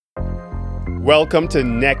Welcome to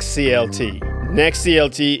NeXT CLT. NeXT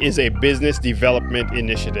CLT is a business development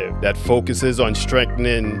initiative that focuses on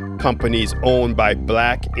strengthening companies owned by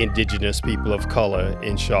Black, Indigenous people of color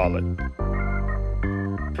in Charlotte.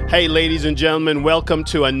 Hey, ladies and gentlemen, welcome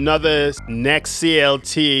to another NeXT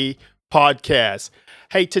CLT podcast.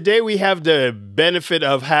 Hey, today we have the benefit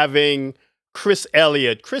of having Chris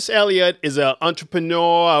Elliot. Chris Elliot is an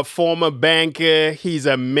entrepreneur, a former banker. He's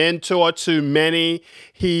a mentor to many.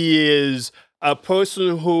 He is a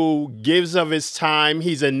person who gives of his time.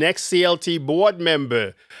 He's a NeXT CLT board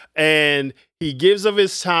member, and he gives of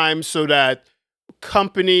his time so that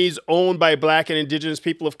companies owned by Black and Indigenous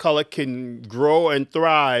people of color can grow and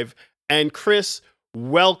thrive. And Chris,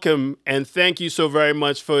 welcome, and thank you so very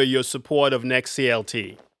much for your support of NeXT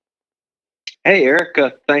CLT. Hey, Eric,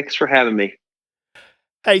 thanks for having me.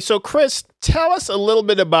 Hey, so Chris, tell us a little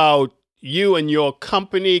bit about you and your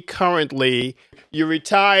company currently. You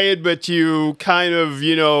retired, but you kind of,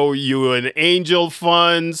 you're in angel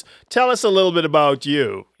funds. Tell us a little bit about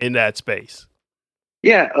you in that space.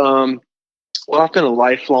 Yeah, well, I've been a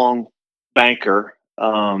lifelong banker.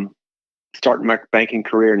 Started my banking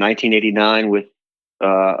career in 1989 with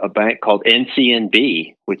a bank called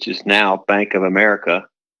NCNB, which is now Bank of America.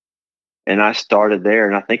 And I started there,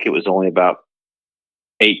 and I think it was only about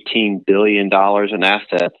 $18 billion in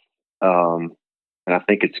assets. And I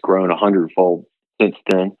think it's grown 100-fold since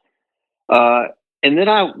then. And then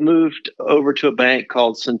I moved over to a bank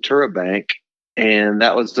called Centura Bank, and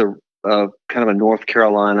that was the kind of a North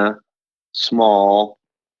Carolina small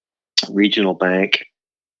regional bank.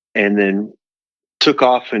 And then took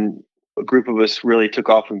off, and a group of us really took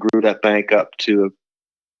off and grew that bank up to a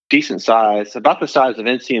decent size, about the size of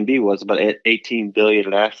NCNB was, about 18 billion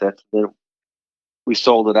in assets. Then we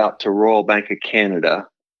sold it out to Royal Bank of Canada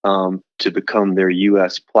to become their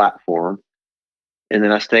U.S. platform. And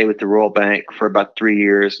then I stayed with the Royal Bank for about 3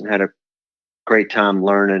 years and had a great time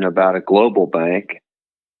learning about a global bank.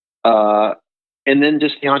 And then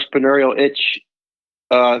just the entrepreneurial itch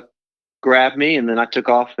grabbed me, and then I took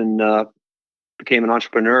off and became an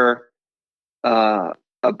entrepreneur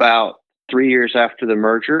about 3 years after the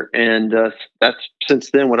merger. And that's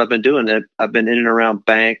since then what I've been doing. I've been in and around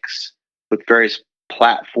banks with various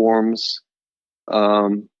platforms,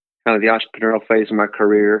 kind of the entrepreneurial phase of my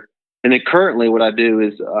career. And then currently what I do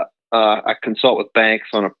is I consult with banks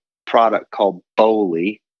on a product called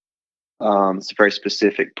BOLI. It's a very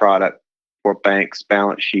specific product for banks'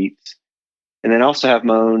 balance sheets. And then I also have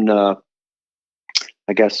my own,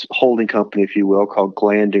 holding company, if you will, called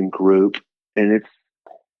Glandon Group. And it's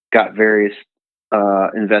got various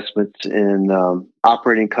investments in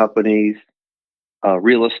operating companies,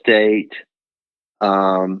 real estate,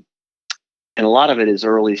 and a lot of it is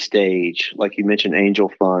early stage, like you mentioned,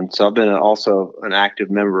 angel fund. So I've been also an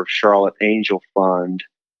active member of Charlotte Angel Fund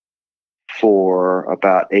for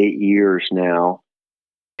about 8 years now,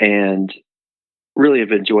 and really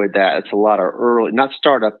have enjoyed that. It's a lot of early, not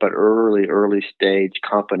startup, but early stage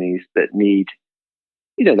companies that need,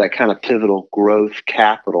 that kind of pivotal growth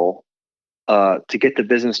capital to get the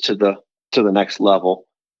business to the next level.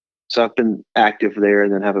 So I've been active there,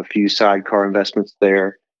 and then have a few sidecar investments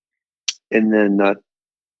there. And then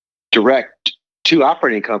direct two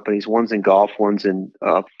operating companies. One's in golf, one's in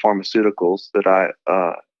pharmaceuticals that I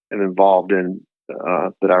am involved in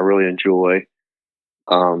that I really enjoy.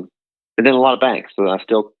 And then a lot of banks. So I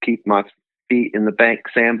still keep my feet in the bank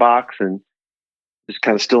sandbox and just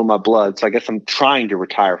kind of still in my blood. So I guess I'm trying to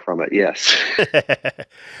retire from it. Yes.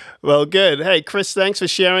 Well, good. Hey, Chris, thanks for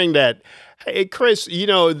sharing that. Hey, Chris,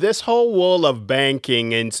 this whole world of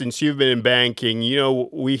banking, and since you've been in banking,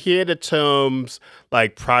 we hear the terms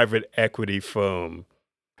like private equity firm.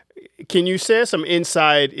 Can you share some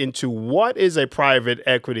insight into what is a private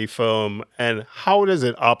equity firm and how does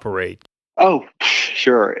it operate? Oh,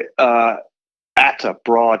 sure. That's a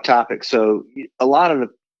broad topic. So a lot of the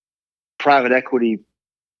private equity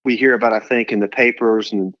we hear about, I think, in the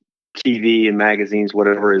papers and TV and magazines,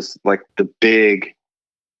 whatever, is like the big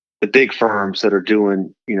firms that are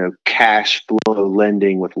doing, cash flow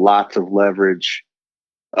lending with lots of leverage,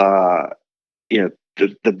 the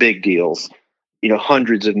big deals,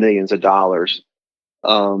 hundreds of millions of dollars.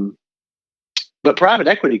 But private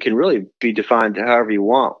equity can really be defined however you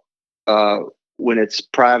want. When it's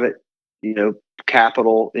private,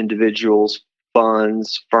 capital, individuals,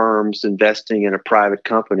 funds, firms investing in a private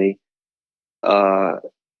company, and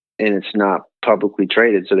it's not publicly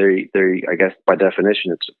traded. So I guess by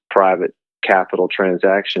definition, it's a private capital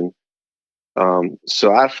transaction.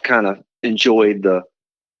 So I've kind of enjoyed the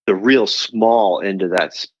real small end of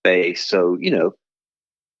that space. So,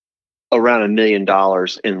 around $1 million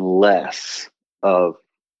and less of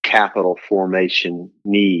capital formation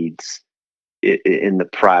needs in the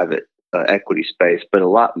private equity space. But a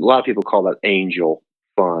lot of people call that angel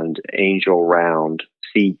fund, angel round,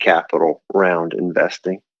 seed capital round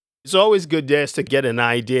investing. It's always good just to get an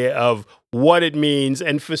idea of what it means.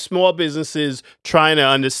 And for small businesses, trying to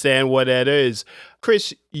understand what that is.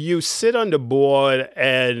 Chris, you sit on the board,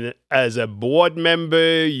 and as a board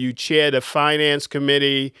member, you chair the finance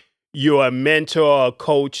committee. You're a mentor or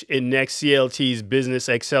coach in NeXT Business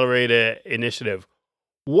Accelerator Initiative.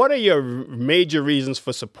 What are your major reasons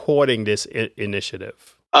for supporting this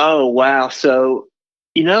initiative? Oh, wow. So,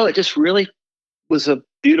 it just really was a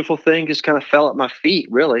beautiful thing, just kind of fell at my feet,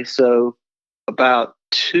 really. So, about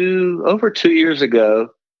over 2 years ago,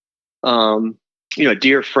 a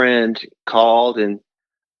dear friend called and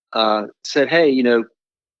said, "Hey,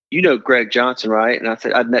 Greg Johnson, right?" And I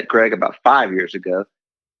said, "I'd met Greg about 5 years ago."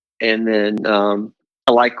 And then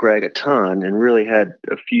I liked Greg a ton and really had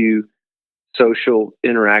a few social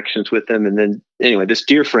interactions with him. And then, anyway, this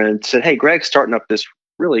dear friend said, "Hey, Greg's starting up this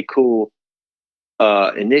really cool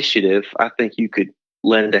initiative. I think you could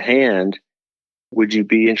lend a hand. Would you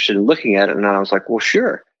be interested in looking at it?" And I was like, "Well,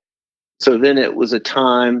 sure." So then it was a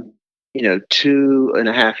time,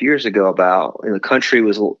 2.5 years ago, the country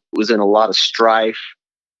was in a lot of strife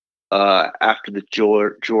after the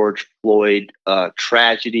George Floyd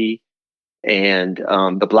tragedy, and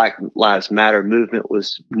the Black Lives Matter movement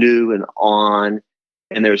was new and on,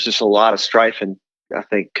 and there was just a lot of strife and, I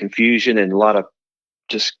think, confusion and a lot of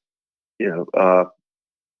just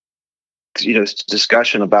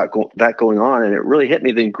discussion about that going on. And it really hit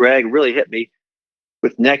me. Then Greg really hit me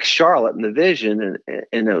with NeXT Charlotte and the vision,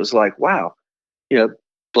 and it was like, wow,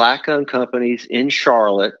 Black-owned companies in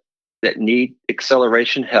Charlotte that need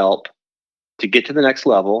acceleration help to get to the next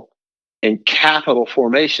level, and capital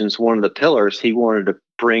formation is one of the pillars he wanted to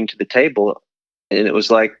bring to the table. And it was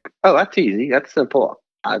like, oh, that's easy, that's simple.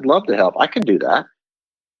 I'd love to help. I can do that.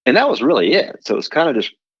 And that was really it. So it was kind of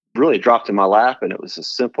just really dropped in my lap, and it was a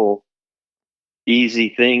simple, easy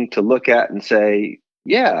thing to look at and say,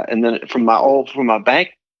 yeah. And then from my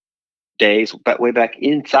bank days, way back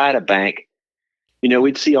inside a bank,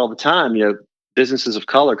 we'd see all the time, businesses of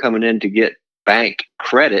color coming in to get bank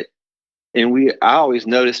credit, and I always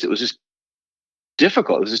noticed it was just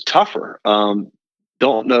difficult. It was just tougher.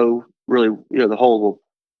 Don't know really, the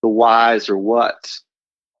whys or whats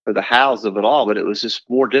or the hows of it all, but it was just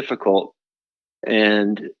more difficult.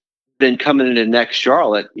 And then coming into NeXT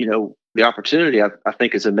Charlotte, the opportunity I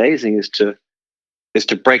think is amazing is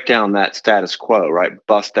to break down that status quo, right?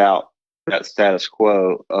 Bust out that status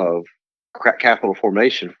quo of capital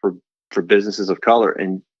formation for businesses of color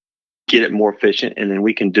and get it more efficient. And then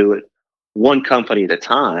we can do it one company at a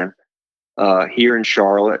time here in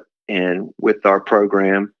Charlotte and with our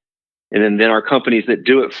program. And then our companies that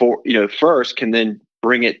do it for, first can then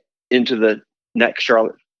bring it into the NeXT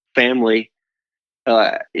Charlotte family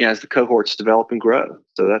as the cohorts develop and grow.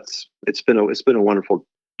 So it's been a wonderful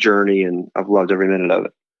journey, and I've loved every minute of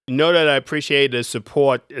it. Know that I appreciate the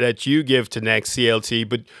support that you give to NeXT,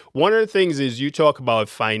 but one of the things is you talk about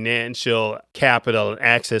financial capital and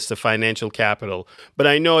access to financial capital. But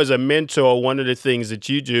I know as a mentor, one of the things that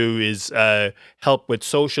you do is help with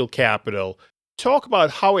social capital. Talk about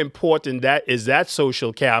how important that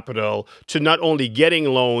social capital to not only getting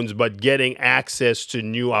loans, but getting access to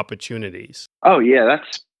new opportunities. Oh yeah,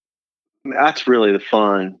 that's really the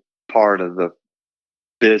fun part of the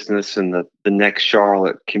business and the NeXT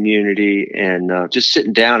Charlotte community, and just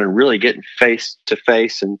sitting down and really getting face to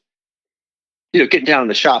face, and getting down on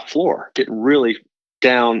the shop floor, getting really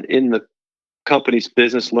down in the company's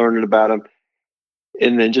business, learning about them,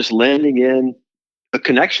 and then just landing in the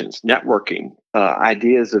connections, networking,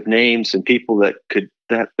 ideas of names and people that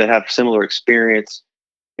have similar experience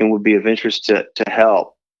and would be of interest to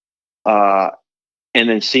help, and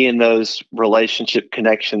then seeing those relationship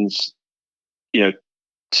connections,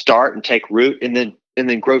 start and take root, and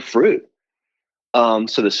then grow fruit.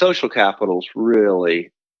 So the social capital is really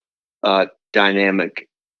dynamic,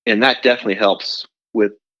 and that definitely helps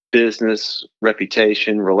with business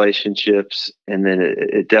reputation, relationships, and then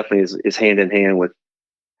it definitely is hand in hand with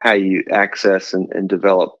how you access and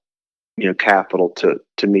develop capital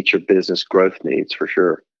to meet your business growth needs, for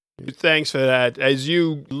sure. Thanks for that. As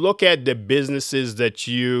you look at the businesses that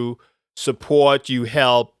you support, you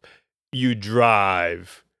help, you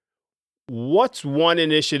drive, what's one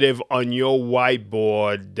initiative on your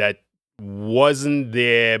whiteboard that wasn't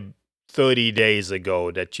there 30 days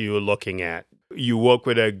ago that you were looking at? You work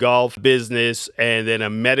with a golf business and then a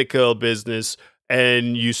medical business,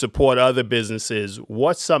 and you support other businesses.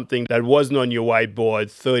 What's something that wasn't on your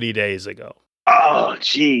whiteboard 30 days ago? Oh,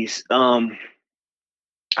 geez. I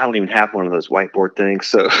don't even have one of those whiteboard things,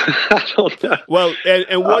 so I don't know. Well,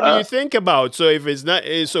 and what do you think about? So if it's not,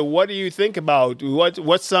 so what do you think about?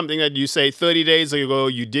 What's something that you say 30 days ago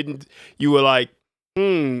you were like,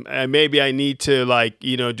 maybe I need to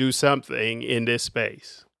do something in this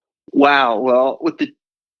space. Wow. Well, with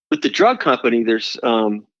the drug company, there's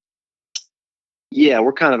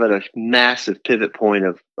we're kind of at a massive pivot point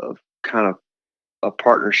of kind of a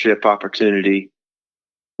partnership opportunity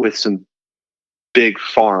with some big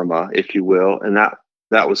pharma, if you will, and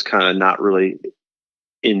that was kind of not really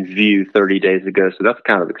in view 30 days ago, so that's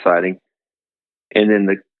kind of exciting. And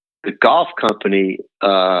then the golf company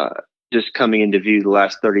just coming into view the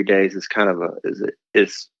last 30 days is kind of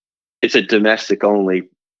it's a domestic only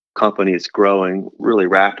company. It's growing really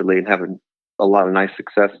rapidly and having a lot of nice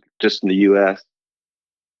success just in the U.S.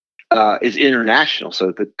 Is international.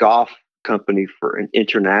 So the golf company for an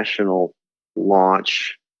international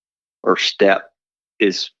launch or step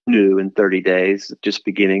is new in 30 days, just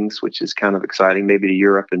beginnings, which is kind of exciting, maybe to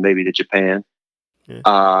Europe and maybe to Japan.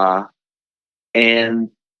 Yeah. And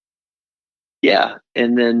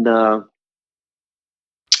then, so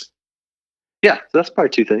that's probably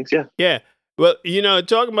two things. Yeah. Yeah. Well,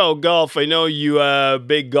 talking about golf, I know you are a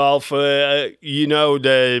big golfer.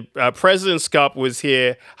 The President's Cup was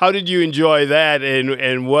here. How did you enjoy that?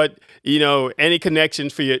 And what, any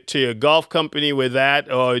connections to your golf company with that?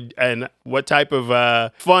 And what type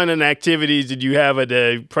of fun and activities did you have at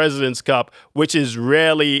the President's Cup, which is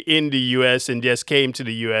rarely in the U.S. and just came to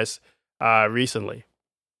the U.S. Recently?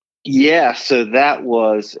 Yeah, so that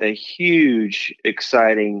was a huge,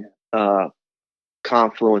 exciting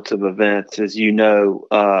confluence of events, as you know,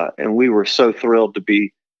 and we were so thrilled to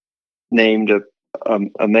be named a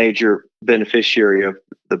major beneficiary of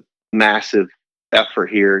the massive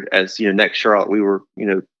effort here. As NeXT Charlotte, we were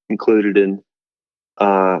included in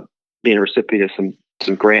being a recipient of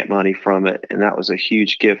some grant money from it, and that was a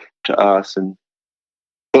huge gift to us.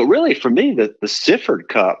 But really, for me, the Sifford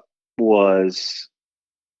Cup was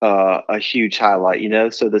a huge highlight.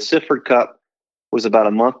 So the Sifford Cup was about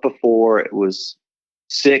a month before. It was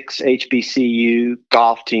 6 HBCU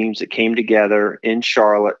golf teams that came together in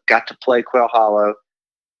Charlotte, got to play Quail Hollow.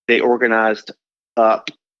 They organized up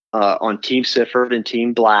on Team Sifford and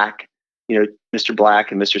Team Black, Mr.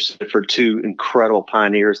 Black and Mr. Sifford, two incredible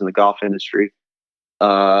pioneers in the golf industry.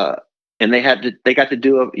 And they got to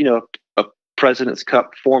do a President's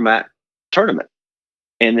Cup format tournament.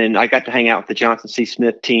 And then I got to hang out with the Johnson C.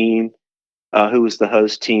 Smith team, who was the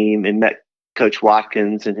host team, and met Coach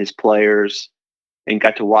Watkins and his players, and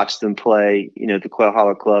got to watch them play, the Quail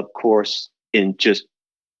Hollow Club course in just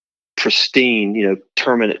pristine,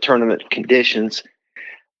 tournament conditions.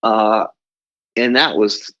 And that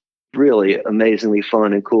was really amazingly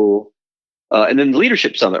fun and cool. And then the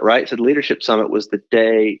Leadership Summit, right? So the Leadership Summit was the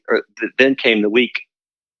day, or then came the week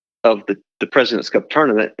of the President's Cup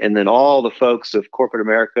tournament. And then all the folks of corporate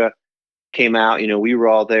America came out. We were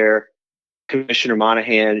all there. Commissioner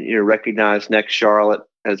Monahan, recognized NeXT Charlotte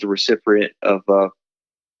as a recipient of a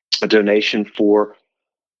donation for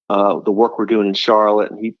the work we're doing in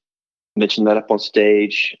Charlotte, and he mentioned that up on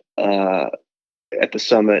stage at the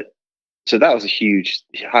summit. So that was a huge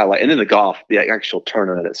highlight. And then the golf, the actual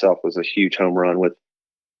tournament itself, was a huge home run with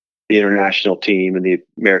the international team and the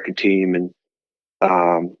American team, and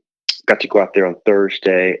got to go out there on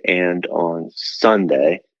Thursday and on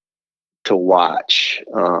Sunday to watch.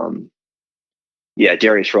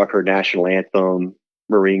 Darius Rucker national anthem,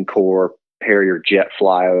 Marine Corps Harrier jet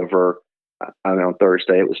flyover on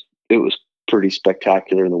Thursday. It was pretty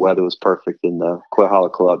spectacular, and the weather was perfect, and the Quail Hollow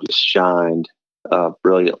Club just shined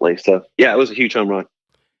brilliantly. So it was a huge home run.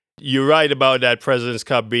 You're right about that President's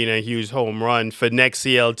Cup being a huge home run. For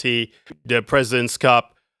NeXT CLT, the President's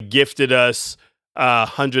Cup gifted us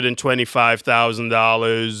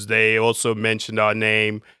 $125,000. They also mentioned our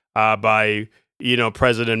name by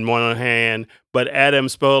President Monahan. But Adam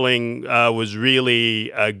Sperling was really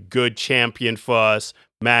a good champion for us.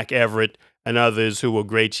 Mac Everett and others who were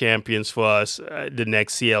great champions for us, the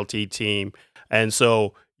NeXT CLT team. And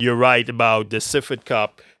so you're right about the Sifford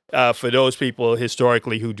Cup. For those people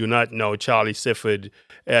historically who do not know, Charlie Sifford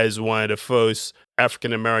is one of the first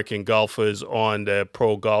African-American golfers on the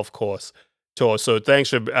pro golf course tour. So thanks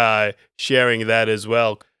for sharing that as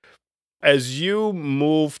well. As you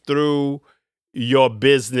move through your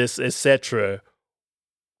business, etc.,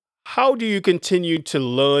 how do you continue to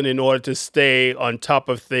learn in order to stay on top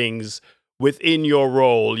of things within your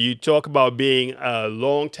role? You talk about being a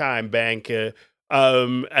longtime banker,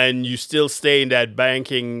 and you still stay in that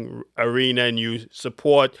banking arena and you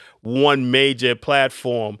support one major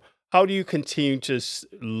platform, how do you continue to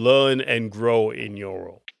learn and grow in your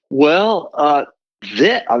role? Well,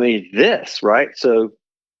 this, right? So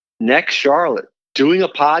next Charlotte, doing a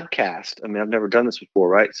podcast. I mean, I've never done this before,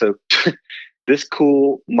 right? So this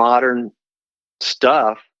cool modern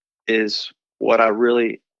stuff is what I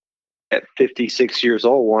really, at 56 years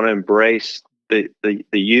old, want to embrace the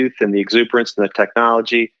youth and the exuberance and the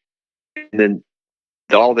technology, and then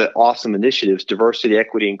all the awesome initiatives, diversity,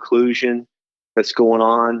 equity, inclusion that's going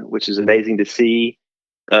on, which is amazing to see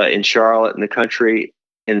in Charlotte and the country.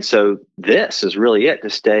 And so this is really it, to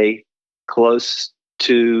stay close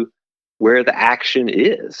to where the action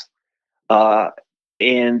is.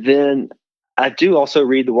 And then I do also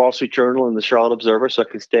read the Wall Street Journal and the Charlotte Observer, so I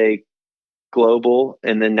can stay global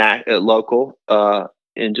and then local,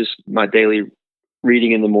 and just my daily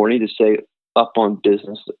reading in the morning to stay up on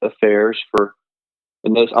business affairs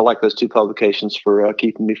and those, I like those two publications for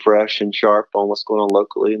keeping me fresh and sharp on what's going on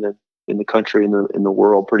locally and then in the country and in the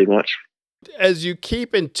world, pretty much. As you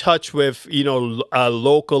keep in touch with,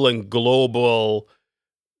 local and global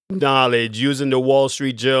knowledge using the Wall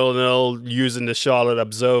Street Journal, using the Charlotte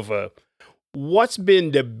Observer, what's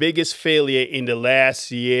been the biggest failure in the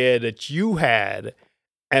last year that you had,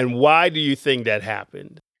 and why do you think that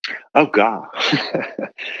happened? Oh God,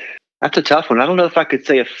 that's a tough one. I don't know if I could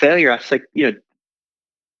say a failure. I say,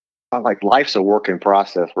 I like life's a work in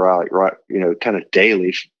process, right? Right, kind of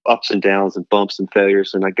daily ups and downs and bumps and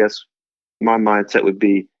failures. And I guess my mindset would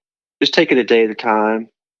be just take it a day at a time.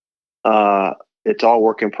 It's all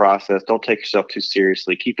work in process. Don't take yourself too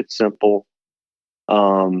seriously. Keep it simple.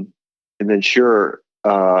 And then sure,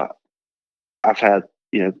 I've had,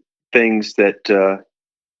 things that,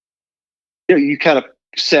 you kind of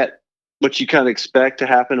set what you kind of expect to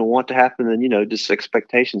happen and want to happen. And, just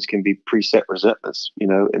expectations can be preset resentments,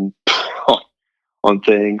 and on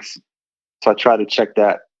things. So I try to check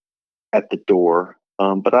that at the door.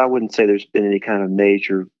 But I wouldn't say there's been any kind of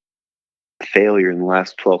major failure in the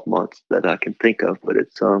last 12 months that I can think of, but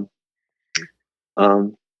it's,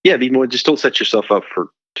 be more, just don't set yourself up for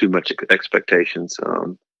too much expectations,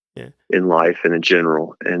 in life and in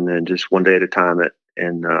general. And then just one day at a time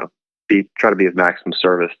and try to be of maximum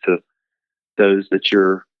service to those that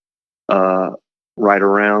you're, right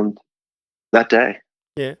around that day.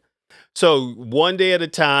 Yeah. So one day at a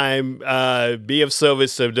time, be of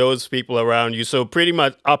service to those people around you. So pretty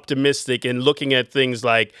much optimistic and looking at things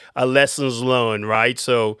like a lessons learned, right?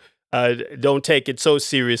 So don't take it so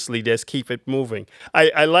seriously. Just keep it moving.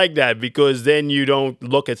 I like that because then you don't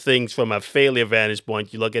look at things from a failure vantage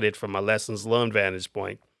point. You look at it from a lessons learned vantage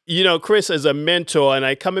point. Chris, as a mentor,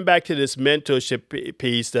 and coming back to this mentorship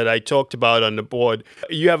piece that I talked about on the board,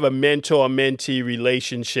 you have a mentor-mentee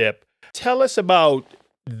relationship. Tell us about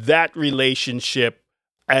that relationship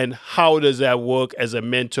and how does that work as a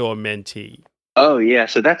mentor-mentee? Oh yeah.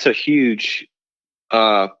 So that's a huge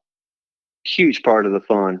part of the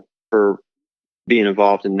fun for being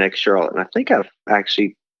involved in Next Charlotte. And I think I've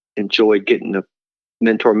actually enjoyed getting a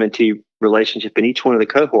mentor-mentee relationship in each one of the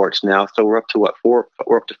cohorts now. So we're up to what, 4?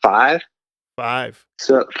 We're up to 5? 5.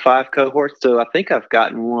 So 5 cohorts. So I think I've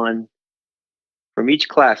gotten one from each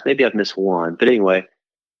class. Maybe I've missed one, but anyway,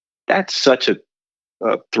 that's such a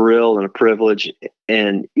thrill and a privilege.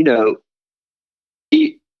 And,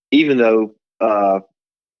 even though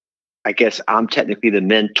I guess I'm technically the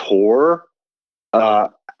mentor,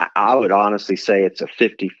 I would honestly say it's a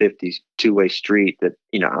 50-50 two-way street that,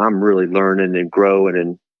 I'm really learning and growing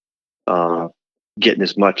and getting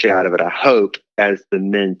as much out of it, I hope, as the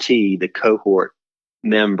mentee, the cohort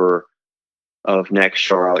member of Next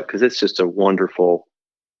Charlotte, because it's just a wonderful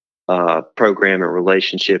program and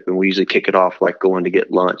relationship. And we usually kick it off like going to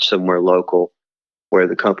get lunch somewhere local where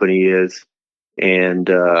the company is. And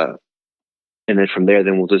then from there,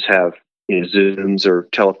 then we'll just have Zooms or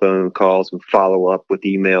telephone calls and follow up with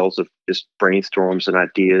emails of just brainstorms and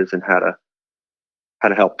ideas and how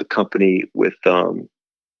to help the company with kind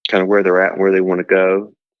of where they're at and where they want to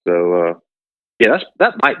go. So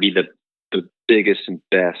that might be the biggest and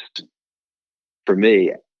best for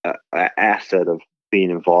me asset of being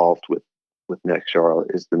involved with Next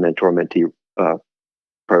Charlotte is the mentor-mentee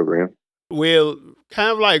program. We'll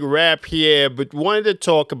kind of like wrap here, but wanted to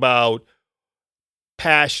talk about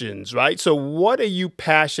passions, right? So what are you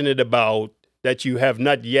passionate about that you have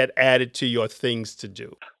not yet added to your things to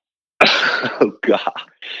do? Oh God.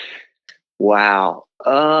 Wow.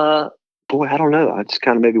 Boy, I don't know. I just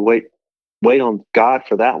kind of maybe wait on God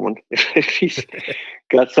for that one. If he's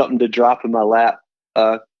got something to drop in my lap,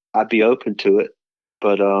 I'd be open to it.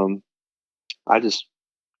 But I just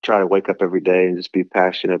try to wake up every day and just be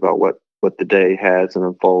passionate about what the day has and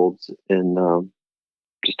unfolds, and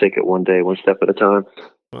just take it one day, one step at a time.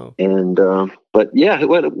 Wow. And but yeah,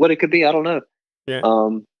 what it could be, I don't know. Yeah.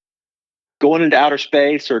 Going into outer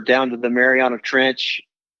space or down to the Mariana Trench,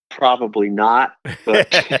 probably not. But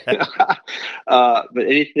but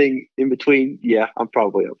anything in between, yeah, I'm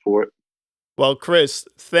probably up for it. Well, Chris,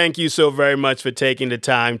 thank you so very much for taking the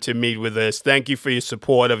time to meet with us. Thank you for your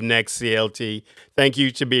support of NeXT. Thank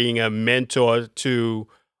you to being a mentor to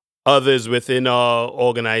others within our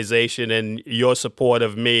organization and your support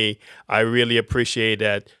of me. I really appreciate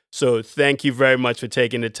that. So thank you very much for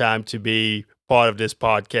taking the time to be part of this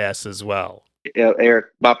podcast as well. Yeah, Eric,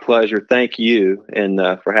 my pleasure. Thank you and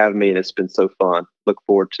for having me. And it's been so fun. Look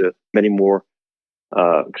forward to many more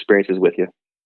experiences with you.